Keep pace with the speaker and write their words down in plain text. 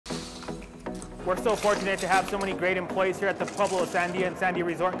We're so fortunate to have so many great employees here at the Pueblo of Sandia and Sandia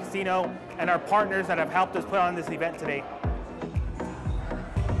Resort and Casino, and our partners that have helped us put on this event today.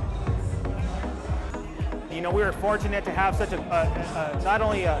 You know, we were fortunate to have such not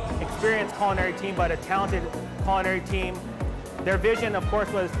only an experienced culinary team, but a talented culinary team. Their vision, of course,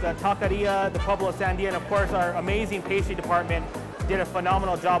 was the taqueria, the Pueblo of Sandia, and of course our amazing pastry department did a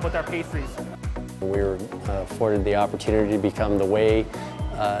phenomenal job with our pastries. We were afforded the opportunity to become the Way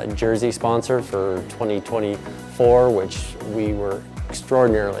jersey sponsor for 2024, which we were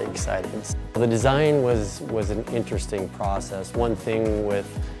extraordinarily excited. The design was an interesting process. One thing with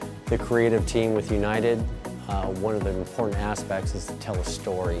the creative team with United, one of the important aspects is to tell a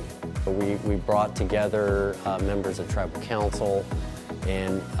story. We brought together members of tribal council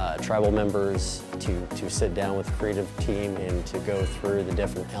and tribal members to sit down with the creative team and to go through the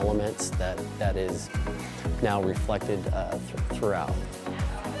different elements that is now reflected throughout.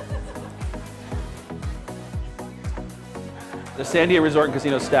 The Sandia Resort and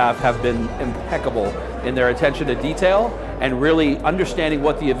Casino staff have been impeccable in their attention to detail and really understanding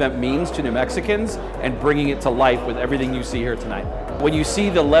what the event means to New Mexicans and bringing it to life with everything you see here tonight. When you see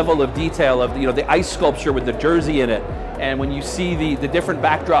the level of detail of the ice sculpture with the jersey in it, and when you see the different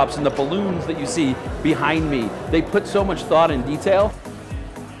backdrops and the balloons that you see behind me, they put so much thought and detail.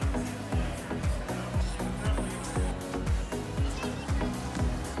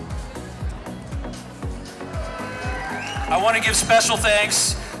 I want to give special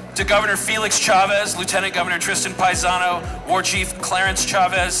thanks to Governor Felix Chavez, Lieutenant Governor Tristan Paisano, War Chief Clarence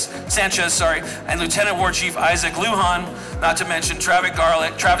Sanchez, and Lieutenant War Chief Isaac Lujan, not to mention Travis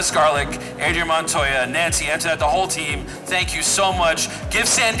Garlick, Adrian Montoya, Nancy Antoinette, the whole team. Thank you so much. Give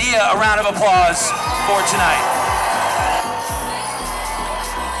Sandia a round of applause for tonight.